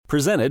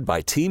Presented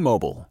by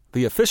T-Mobile,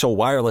 the official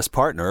wireless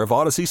partner of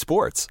Odyssey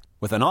Sports.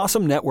 With an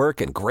awesome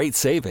network and great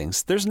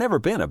savings, there's never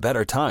been a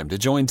better time to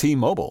join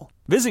T-Mobile.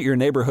 Visit your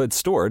neighborhood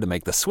store to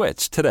make the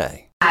switch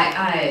today.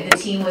 The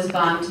team was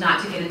bummed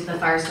not to get into the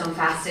Firestone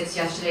Fast Six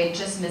yesterday,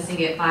 just missing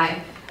it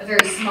by a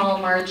very small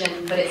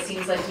margin, but it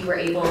seems like you were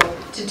able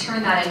to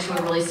turn that into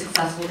a really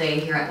successful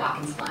day here at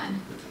Watkins Glen.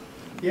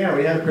 Yeah,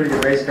 we had a pretty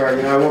good race car.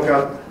 You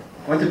know,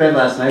 went to bed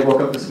last night, woke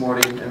up this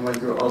morning, and went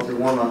through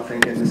warm-up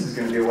thinking this is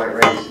going to be a white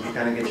race, and you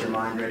kind of get your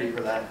mind ready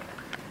for that.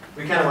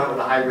 We kind of went with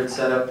a hybrid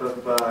setup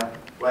of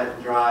wet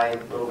and dry,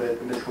 a little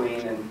bit in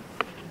between, and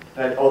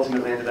that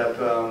ultimately ended up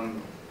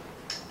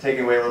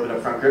taking away a little bit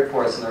of front grip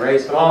for us in the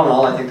race. But all in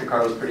all, I think the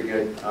car was pretty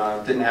good.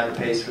 Didn't have the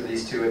pace for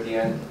these two at the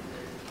end.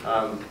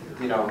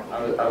 You know,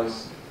 I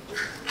was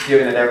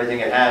giving it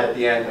everything it had at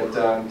the end,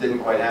 but didn't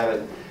quite have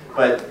it.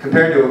 But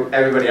compared to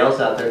everybody else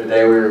out there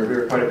today, we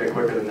were quite a bit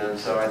quicker than them.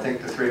 So I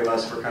think the three of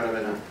us were kind of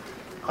in a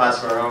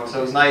class of our own. So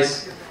it was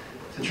nice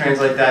to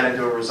translate that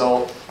into a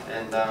result.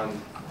 And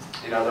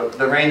you know,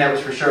 the rain that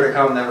was for sure to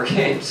come never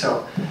came.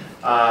 So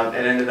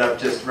it ended up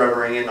just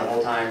rubbering in the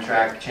whole time,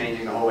 track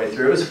changing the whole way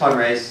through. It was a fun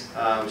race.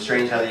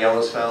 Strange how the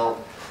yellows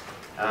fell.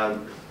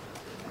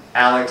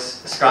 Alex,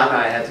 Scott, and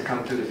I had to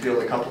come through the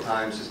field a couple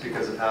times just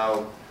because of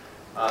how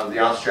the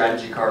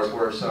off-strategy cars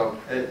were, so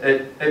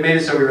it made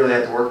it so we really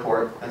had to work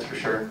for it, that's for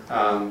sure.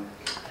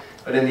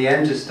 But in the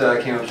end, just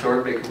came up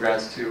short. Big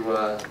congrats to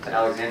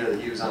Alexander that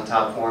he was on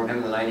top form. Him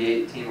and the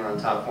 98 team were on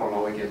top form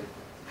all weekend.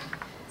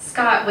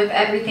 Scott, with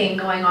everything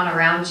going on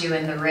around you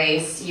in the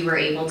race, you were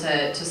able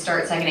to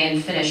start second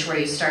and finish where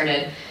you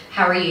started.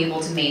 How are you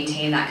able to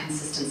maintain that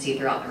consistency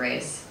throughout the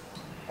race?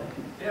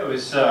 Yeah, it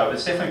was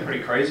definitely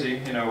pretty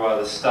crazy. You know,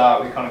 the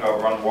start, we kind of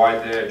got run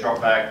wide there,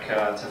 dropped back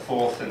to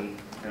fourth, and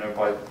you know,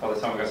 by the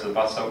time we got to the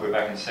bus stop, we were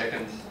back in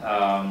second.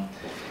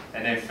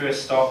 And then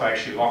first stop, I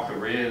actually locked the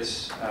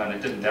rears, and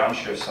it didn't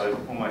downshift, so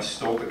I almost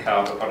stalled the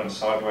car, but got them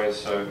sideways,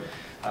 so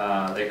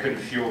they couldn't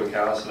fuel the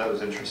car, so that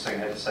was interesting. I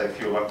had to save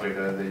fuel. Luckily,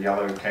 the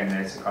yellow came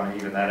there to kind of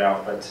even that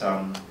out, but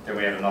then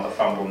we had another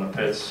fumble in the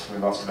pits. We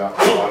lost about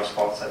 5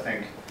 spots, I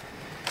think.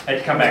 Had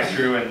to come back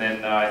through, and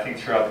then I think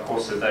throughout the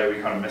course of the day,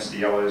 we kind of missed the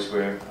yellows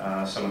where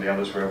some of the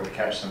others were able to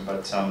catch them,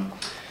 but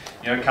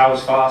you know, the car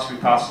was fast. We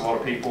passed a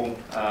lot of people.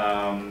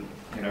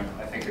 You know,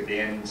 I think at the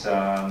end,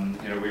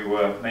 you know, we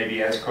were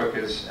maybe as quick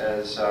as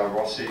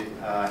Rossi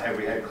had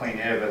we had clean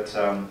air,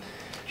 but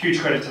huge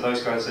credit to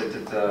those guys. They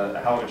did a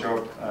hell of a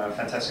job.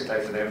 Fantastic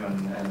day for them,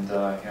 and you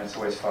know, it's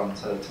always fun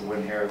to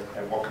win here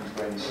at Watkins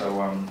Glen.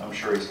 So I'm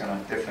sure he's going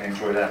to definitely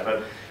enjoy that.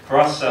 But for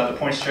us, the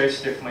points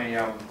chase definitely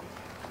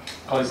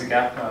closed the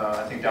gap.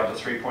 I think down to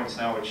 3 points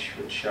now, which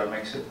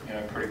makes it, you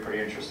know, pretty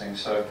interesting.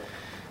 So.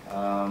 We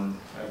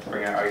have to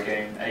bring our A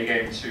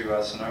game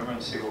to Sonoma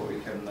and see what we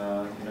can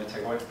you know,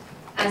 take away.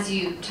 As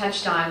you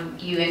touched on,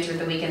 you entered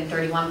the weekend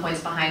 31 points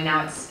behind.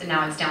 Now it's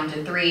down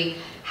to 3.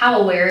 How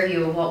aware are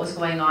you of what was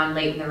going on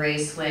late in the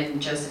race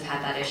when Joseph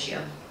had that issue?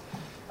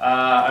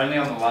 Only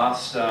on the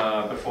last,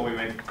 before we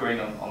went green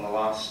on the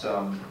last.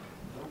 So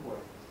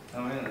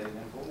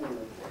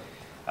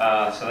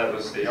that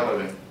was the yellow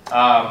then.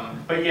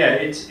 But yeah,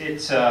 it's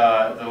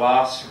the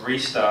last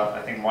restart.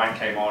 I think Mike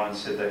came on and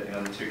said that, you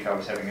know, the 2 car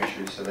was having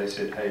issues, so they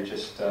said, hey,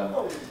 just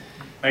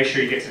make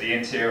sure you get to the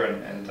end here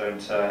and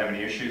don't have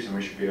any issues, and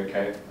we should be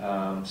okay.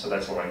 So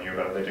that's all I knew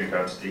about it. They didn't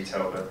go into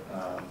detail, but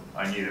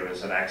I knew there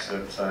was an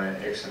accident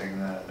exiting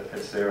the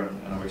pits there, and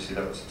obviously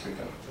that was a 2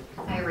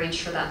 car. I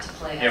arranged for that to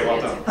play. Yeah,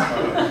 well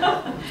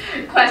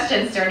done.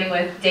 Question starting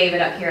with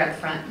David up here up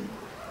front.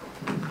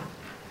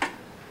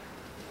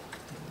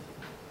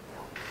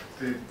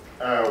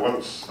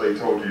 Once they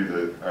told you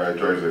that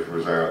Joseph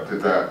was out,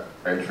 did that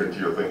enter into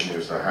your thinking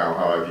as to how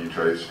hard you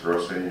chased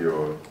Rossi,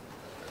 or?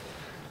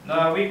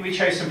 No, we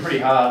chased him pretty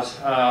hard.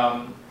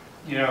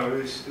 You know,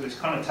 it was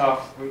kind of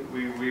tough.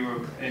 We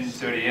were in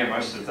dirty air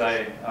most of the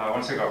day.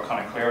 Once I got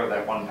kind of clear of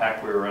that one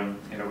pack we were in,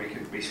 you know,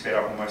 we sped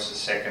up almost a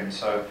second.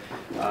 So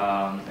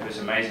it was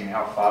amazing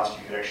how fast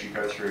you could actually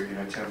go through, you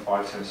know, turn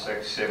 5, turn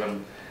 6,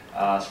 7,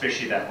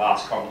 especially that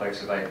last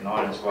complex of 8 and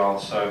 9 as well.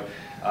 So.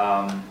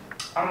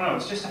 I don't know,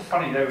 it's just a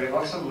funny day. We had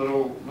lots of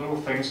little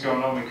things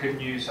going on. We couldn't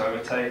use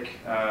overtake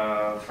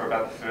for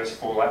about the first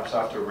 4 laps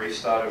after a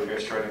restart. It would go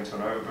straight into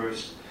an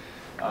overboost.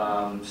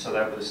 So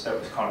that was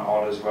kind of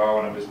odd as well,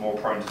 and it was more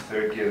prone to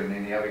third gear than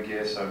any other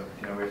gear. So,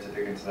 you know, we have to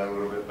dig into that a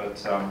little bit. But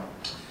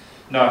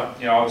no,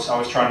 you know, I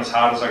was trying as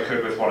hard as I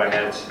could with what I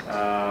had.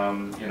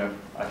 You know,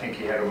 I think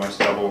he had almost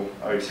double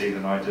OT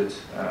than I did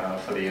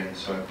for the end.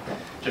 So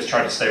just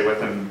tried to stay with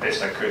him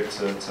best I could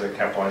to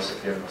capitalize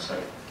if he had a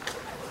mistake.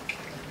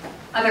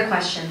 Other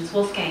questions?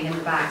 Wolfgang in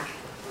the back.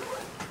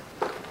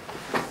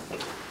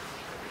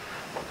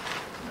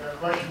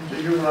 Question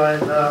to you,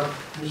 Ryan.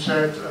 You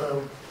said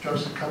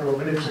just a couple of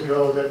minutes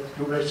ago that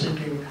you were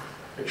thinking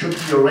it should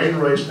be a rain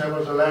race.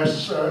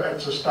 Nevertheless,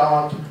 at the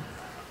start,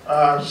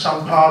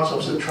 some parts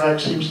of the track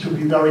seems to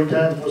be very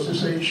damp. Was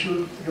this an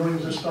issue during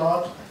the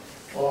start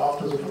or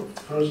after the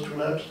first 2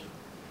 laps?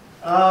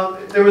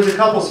 There was a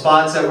couple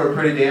spots that were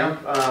pretty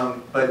damp,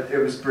 but it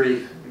was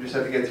brief. We just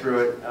have to get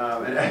through it.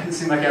 And it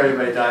seemed like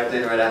everybody dived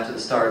in right after the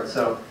start.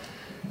 So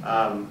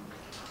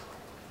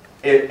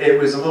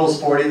it was a little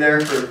sporty there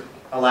for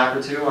a lap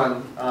or two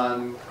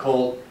on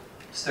cold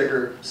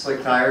sticker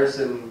slick tires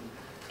and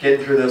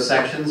getting through those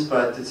sections,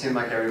 but it seemed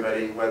like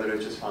everybody weathered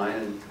it just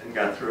fine and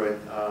got through it.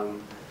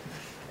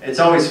 It's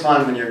always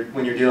fun when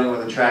you're dealing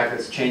with a track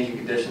that's changing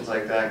conditions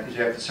like that, because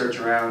you have to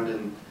search around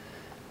and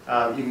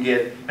you can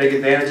get big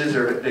advantages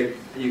or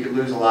you can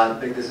lose a lot of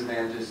big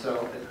disadvantages.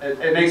 So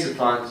it makes it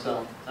fun.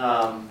 So,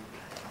 but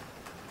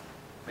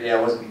yeah,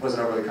 it wasn't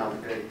overly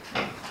complicated.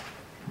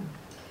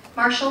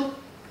 Marshall?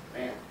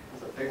 Man,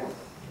 that's a big one.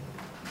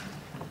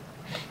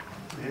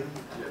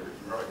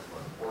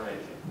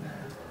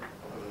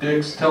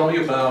 Diggs, tell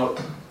me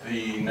about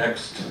the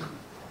next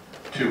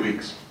 2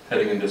 weeks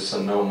heading into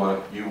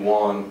Sonoma. You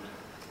won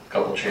a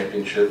couple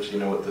championships. You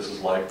know what this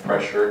is like.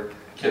 Pressure.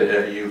 Kid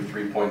ahead of you,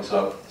 3 points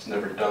up. He's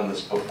never done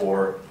this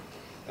before.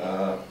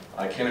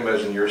 I can't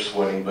imagine you're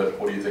sweating, but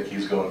what do you think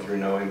he's going through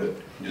knowing that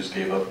he just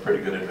gave up a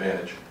pretty good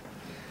advantage?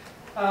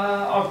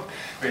 I've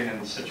been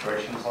in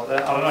situations like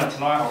that. I don't know,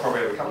 tonight I'll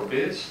probably have a couple of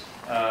beers,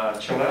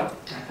 chill out,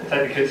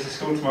 take the kids to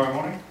school tomorrow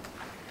morning,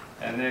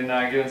 and then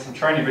get in some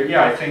training. But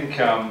yeah, I think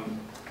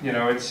you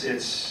know,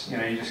 it's you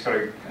know, you just got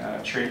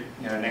to treat,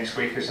 you know, next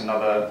week as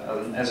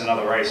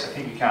another race. I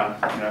think you can't,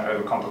 you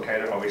know,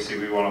 overcomplicate it. Obviously,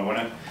 we want to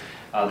win it.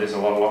 There's a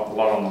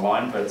lot on the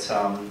line, but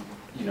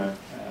you know,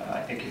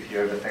 I think if you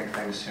overthink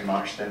things too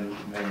much, then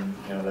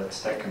you know,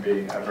 that can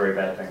be a very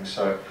bad thing.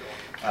 So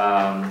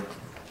I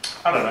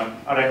don't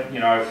know. You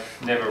know,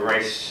 I've never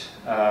raced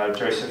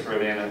Joseph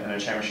really in a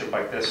championship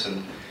like this,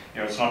 and you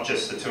know, it's not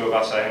just the two of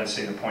us. I haven't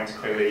seen the points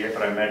clearly yet,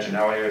 but I imagine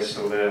Elio is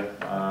still there.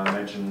 I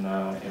imagine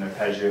you know,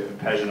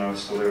 Pagano is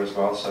still there as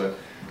well. So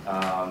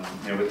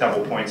you know, with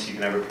double points, you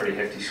can have a pretty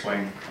hefty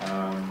swing.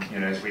 You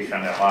know, as we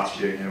found out last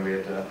year, you know, we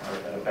had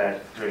a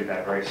really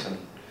bad race and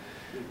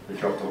we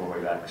dropped all the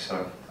way back.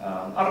 So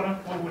I don't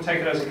know. We'll take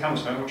it as it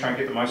comes, man. We'll try and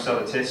get the most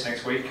out of the test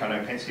next week. I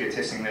know Penske are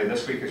testing there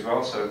this week as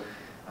well, so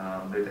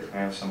they definitely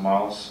have some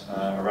miles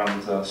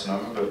around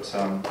Sonoma. But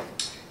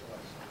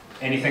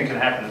anything can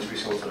happen, as we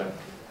saw today.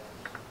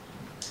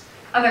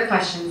 Other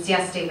questions?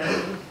 Yes, David.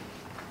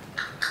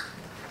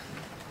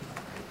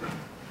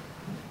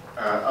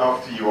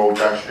 After you all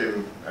dashed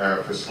in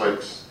for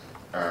slicks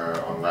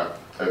on that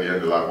at the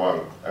end of lap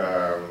one,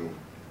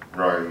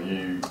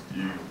 Ryan,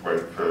 you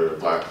went for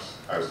blacks,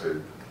 as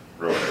did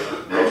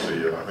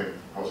Rossi, and I think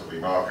possibly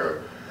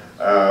Marco.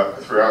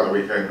 Throughout the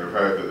weekend, we've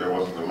heard that there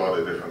wasn't a lot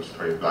of difference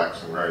between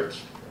blacks and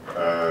reds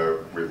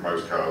with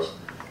most cars.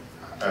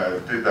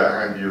 Did that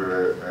hand you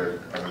an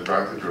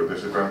advantage or a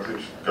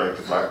disadvantage going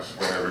to blacks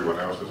when everyone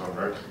else was on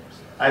reds?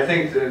 I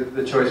think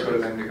the choice would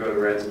have been to go to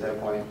reds at that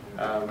point.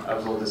 I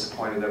was a little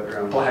disappointed that we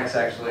were on blacks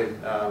actually.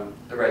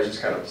 The reds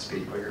just got up to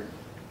speed quicker.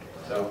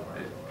 So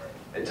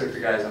it took the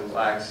guys on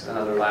blacks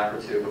another lap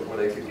or two before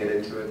they could get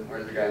into it,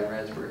 whereas the guys on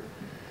reds were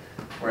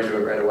into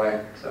it right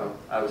away. So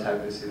I was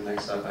happy to see the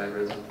next stop I had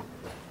reds on.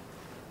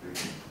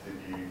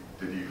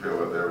 Did you feel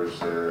that there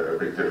was a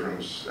big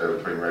difference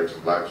between reds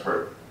and blacks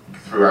where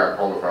throughout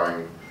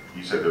qualifying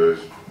you said there was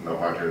not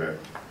much in it?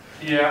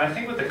 Yeah, I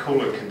think with the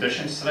cooler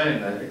conditions today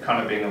and it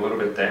kind of being a little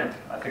bit damp,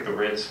 I think the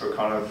reds were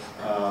kind of,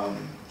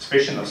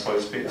 especially in the slow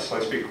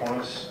speed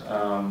corners,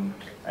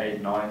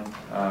 8, 9,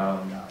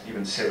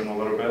 even 7 a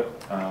little bit.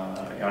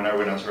 I know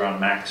when I was around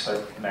Max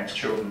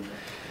Chilton,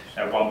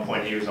 at one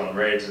point he was on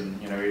reds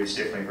and, you know, he was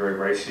definitely very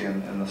racy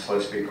in the slow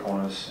speed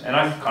corners. And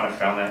I've kind of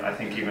found that, I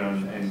think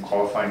even in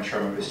qualifying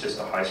trim, it was just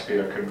a high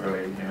speed. I couldn't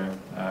really, you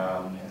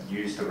know,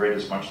 use the red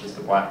as much as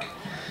the black.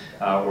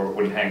 Or it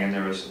wouldn't hang in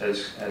there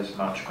as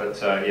much. But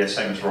yeah,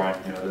 same as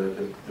Ryan, you know,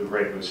 the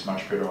red was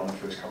much better on the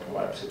first couple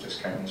of laps. It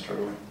just came in straight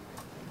away.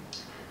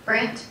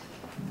 Brant,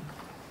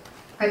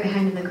 right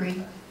behind in the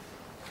green.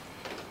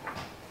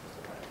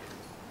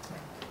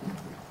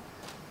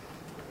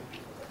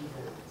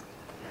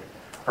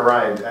 For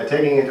Ryan,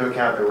 taking into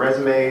account the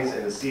resumes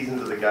and the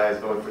seasons of the guys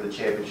going for the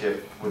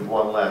championship with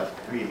one left,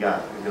 who you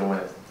got? Who's going to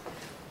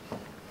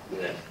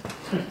win it?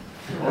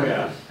 Oh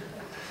yeah.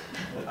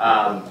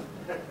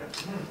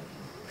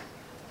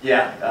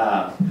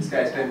 Yeah, this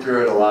guy's been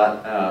through it a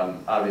lot.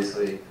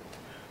 Obviously,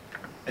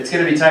 it's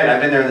going to be tight.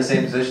 I've been there in the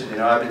same position. You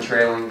know, I've been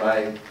trailing by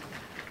a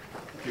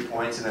few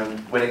points and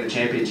then winning the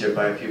championship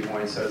by a few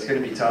points. So it's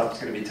going to be tough. It's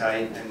going to be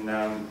tight. And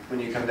when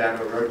you come down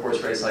to a road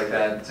course race like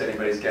that, it's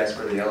anybody's guess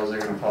where the yellows are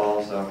going to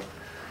fall. So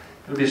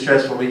it'll be a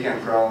stressful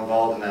weekend for all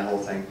involved in that whole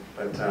thing.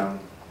 But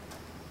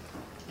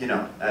you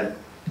know,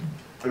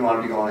 we want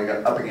to be going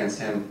up against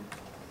him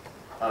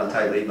on a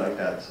tight lead like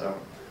that. So.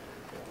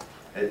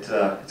 It's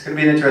going to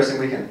be an interesting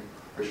weekend,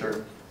 for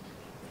sure.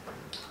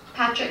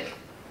 Patrick,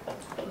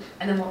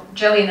 and then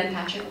Joey and then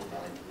Patrick.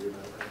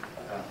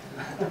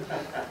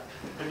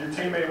 With your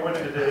teammate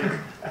winning today,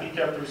 he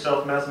kept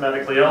himself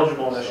mathematically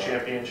eligible in this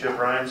championship,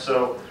 Ryan.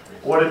 So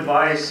what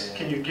advice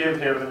can you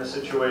give him in the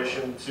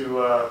situation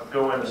to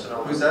go into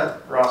Sonoma? Who's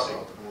that? Rossi,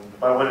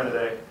 by winning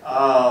today.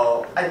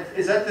 Oh,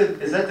 is that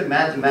the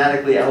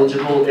mathematically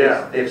eligible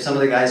yeah. if some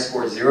of the guys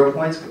score 0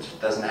 points, which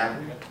doesn't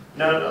happen?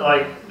 No,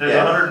 like, there's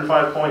Yeah.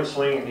 105 point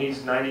swing and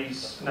he's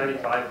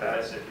 95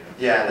 past it.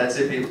 Yeah, that's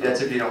if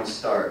you don't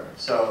start.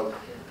 So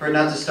for it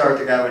not to start,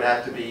 the guy would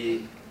have to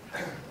be,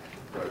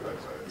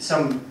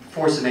 some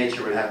force of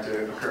nature would have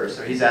to occur.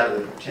 So he's out of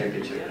the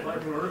championship.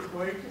 Like an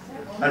earthquake?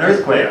 An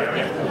earthquake,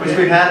 which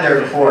we've had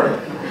there before.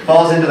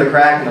 Falls into the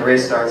crack and the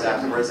race starts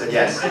afterwards. And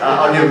yes,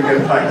 I'll give him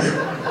good advice.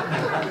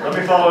 Let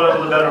me follow it up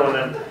with a better one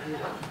then.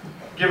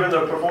 Given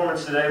the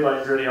performance today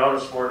by Andretti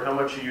Autosport, how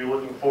much are you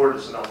looking forward to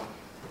Sonoma?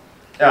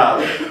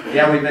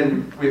 Yeah, we've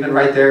been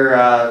right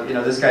there.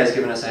 This guy's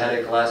given us a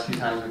headache the last few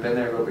times we've been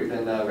there, but we've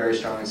been very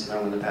strong in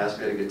Sonoma in the past.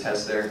 We had a good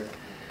test there,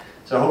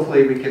 so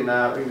hopefully we can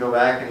go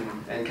back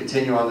and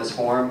continue on this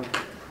form,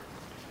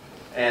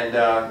 and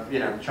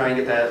try and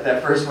get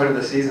that first win of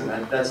the season.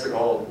 That's the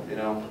goal.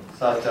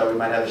 Thought we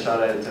might have a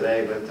shot at it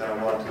today, but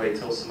we'll have to wait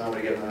till Sonoma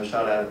to get another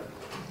shot at it.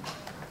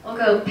 We'll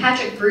go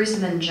Patrick, Bruce,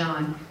 and then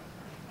John.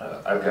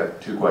 I've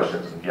got 2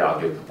 questions, and I'll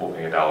give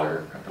Wolfgang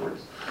 $1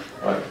 afterwards.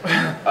 But,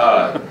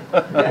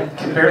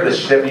 compare the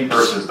Chevy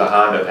versus the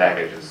Honda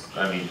packages.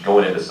 I mean,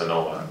 going into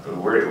Sonoma,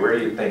 where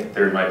do you think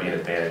there might be an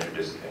advantage or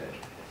disadvantage?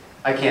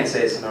 I can't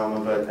say it's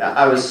Sonoma, but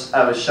I was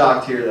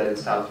shocked here that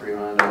it's top 3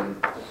 Honda and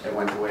it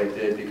went the way it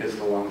did because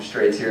of the long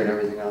straights here and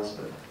everything else.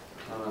 But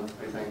I don't know. What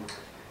do you think?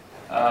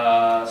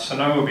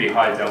 Sonoma would be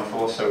high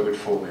downforce, so it would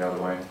fall the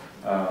other way.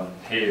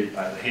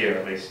 Here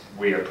at least,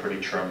 we are pretty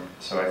trim,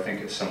 so I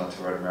think it's similar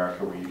to Road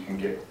America where you can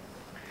get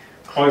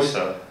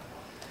closer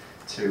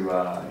to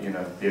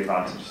the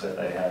advantage that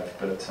they have.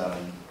 But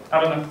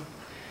I don't know.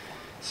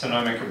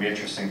 Sonoma could be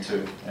interesting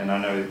too, and I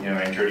know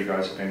Andretti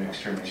guys have been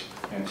extremely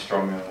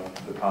strong in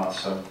the past,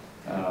 so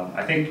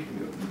I think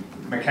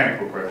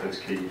mechanical grip is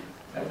key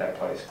at that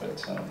place. But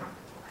if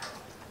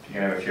you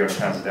can have a few hundred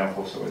pounds of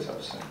downforce, always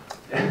helps.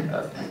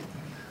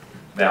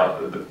 Now,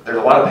 there's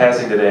a lot of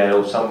passing today. I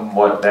know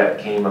somewhat that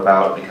came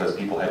about because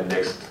people had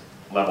mixed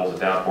levels of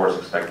downforce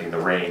expecting the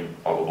rain,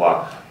 blah, blah,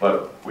 blah.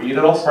 But were you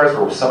at all surprised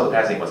where some of the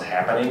passing was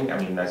happening? I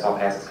mean, I saw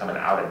passes coming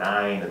out at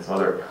 9 and some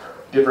other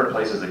different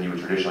places than you would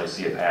traditionally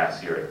see a pass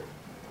here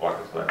at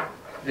Watkins Glen.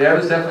 Yeah, it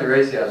was definitely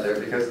racy out there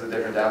because of the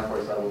different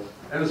downforce levels.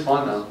 It was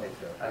fun though.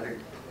 I think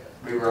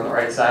we were on the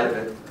right side of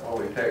it, what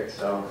we picked,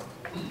 so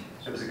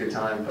it was a good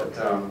time. But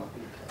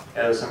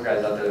there were some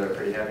guys out there that were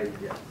pretty heavy.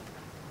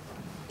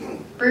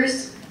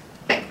 Bruce?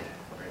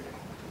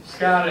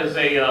 Scott is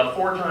a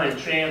 4-time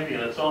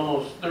champion. It's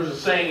almost, there's a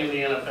saying in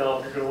the NFL,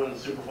 if you're going to win the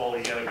Super Bowl,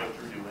 you got to go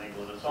through New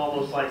England. It's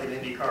almost like an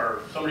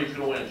IndyCar. If somebody's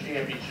going to win a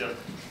championship,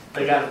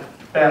 they got to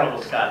battle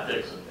with Scott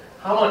Dixon.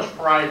 How much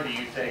pride do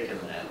you take in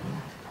that?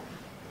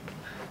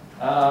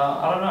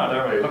 I don't know. I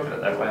don't really look at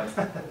it that way.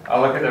 I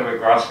look at it with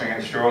grasping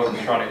at straws and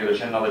trying to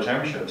get another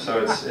championship.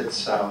 So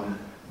it's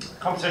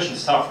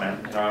competition's tough, man.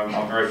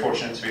 I'm very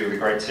fortunate to be with a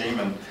great team,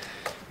 and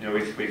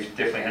we've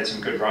definitely had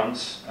some good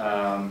runs,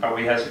 but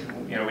we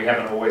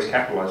haven't always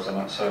capitalized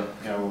on it. So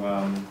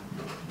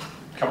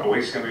a couple of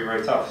weeks is going to be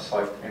very tough. It's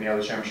like any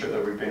other championship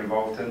that we've been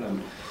involved in,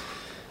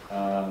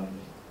 and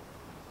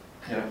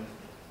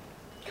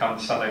come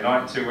Sunday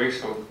night in 2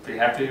 weeks, we'll be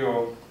happy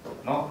or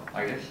not,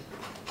 I guess.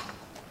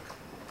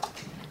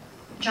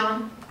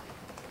 John?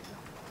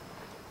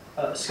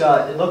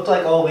 Scott, it looked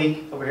like all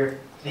week over here.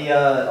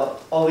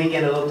 All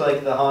weekend it looked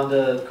like the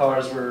Honda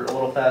cars were a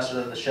little faster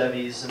than the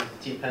Chevys and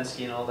Team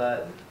Penske and all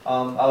that.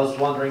 I was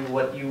wondering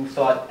what you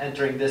thought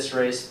entering this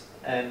race,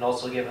 and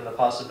also given the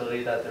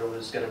possibility that there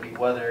was going to be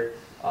weather,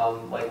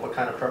 what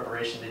kind of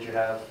preparation did you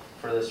have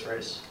for this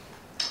race?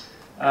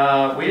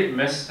 We had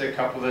missed a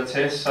couple of the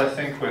tests, I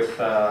think, with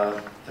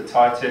the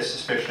tyre tests,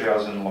 especially. I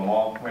was in Le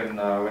Mans when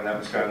that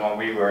was going on.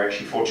 We were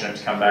actually fortunate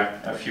to come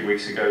back a few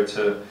weeks ago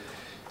to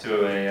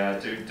do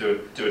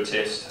a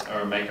test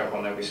or a makeup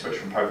on that. We switched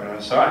from Pocono.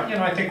 So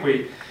I think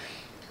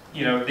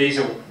these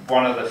are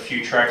one of the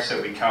few tracks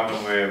that we come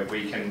in where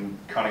we can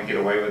kind of get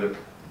away with a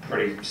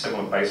pretty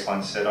similar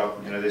baseline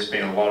setup. There's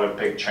been a lot of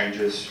big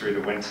changes through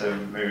the winter,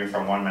 moving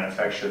from one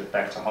manufacturer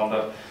back to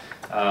Honda,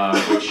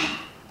 which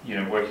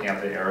working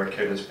out the aero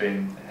kit has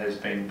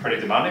been pretty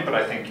demanding. But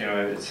I think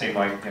it seemed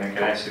like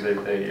Ganassi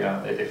they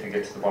definitely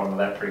get to the bottom of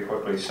that pretty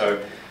quickly. So.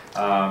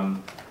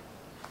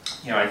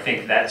 I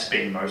think that's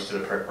been most of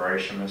the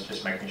preparation, was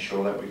just making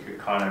sure that we could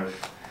kind of,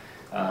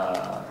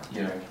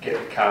 get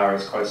the car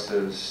as close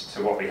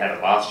to what we had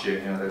it last year.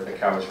 The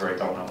car was very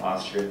dominant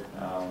last year,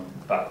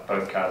 but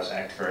both cars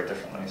act very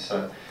differently.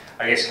 So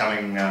I guess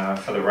coming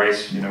for the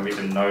race, we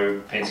didn't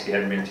know Penske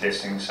hadn't been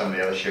testing, some of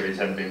the other Chevys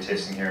hadn't been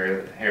testing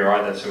here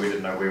either, so we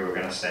didn't know where we were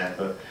going to stand.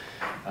 But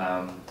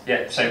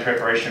same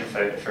preparation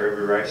for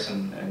every race,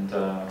 and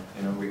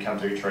we come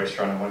to each race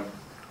trying to win.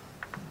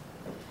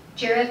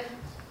 Jared?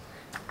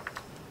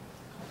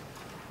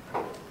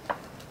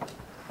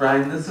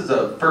 Ryan, this is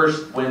a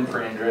first win for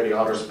Andretti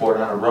Autosport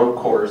on a road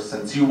course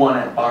since you won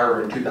at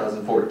Barber in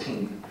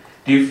 2014.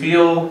 Do you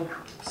feel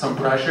some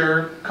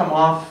pressure come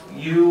off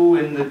you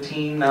and the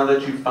team now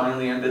that you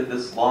finally ended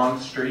this long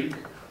streak?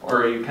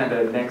 Or are you kind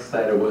of next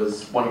that it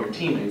was one of your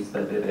teammates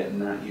that did it and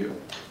not you?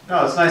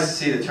 No, it's nice to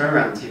see the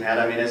turnaround the team had.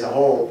 I mean, as a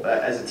whole,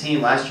 as a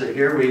team last year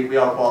here, we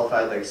all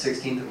qualified like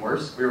 16th and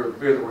worse. We were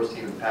the worst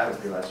team in the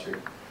paddock here last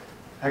year.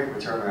 Heck of a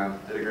turnaround.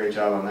 Did a great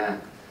job on that.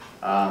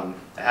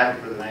 Happy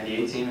for the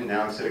 98 team, and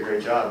now did a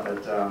great job.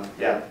 But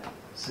yeah,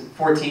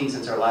 14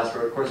 since our last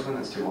road course win,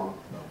 that's too long.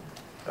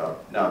 So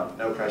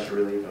no pressure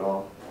relief at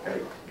all.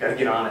 Got to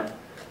get on it.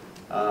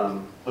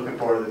 Looking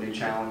forward to the new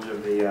challenge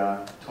of the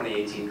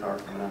 2018 car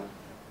coming up.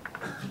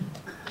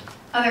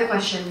 Other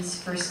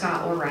questions for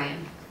Scott or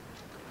Ryan?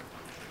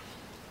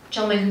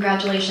 Gentlemen,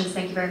 congratulations.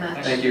 Thank you very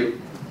much. Thank you.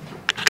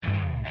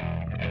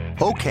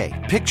 Okay,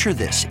 picture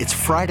this. It's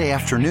Friday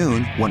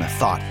afternoon when a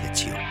thought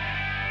hits you.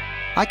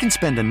 I can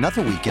spend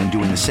another weekend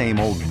doing the same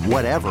old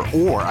whatever,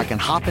 or I can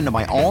hop into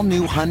my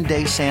all-new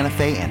Hyundai Santa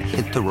Fe and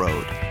hit the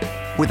road.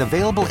 With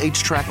available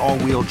H-Track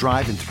all-wheel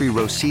drive and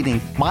 3-row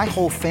seating, my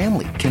whole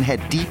family can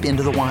head deep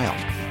into the wild.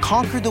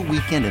 Conquer the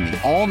weekend in the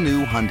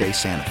all-new Hyundai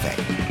Santa Fe.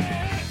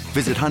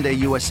 Visit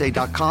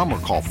HyundaiUSA.com or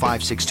call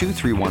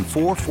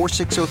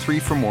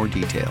 562-314-4603 for more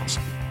details.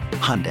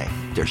 Hyundai,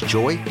 there's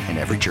joy in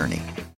every journey.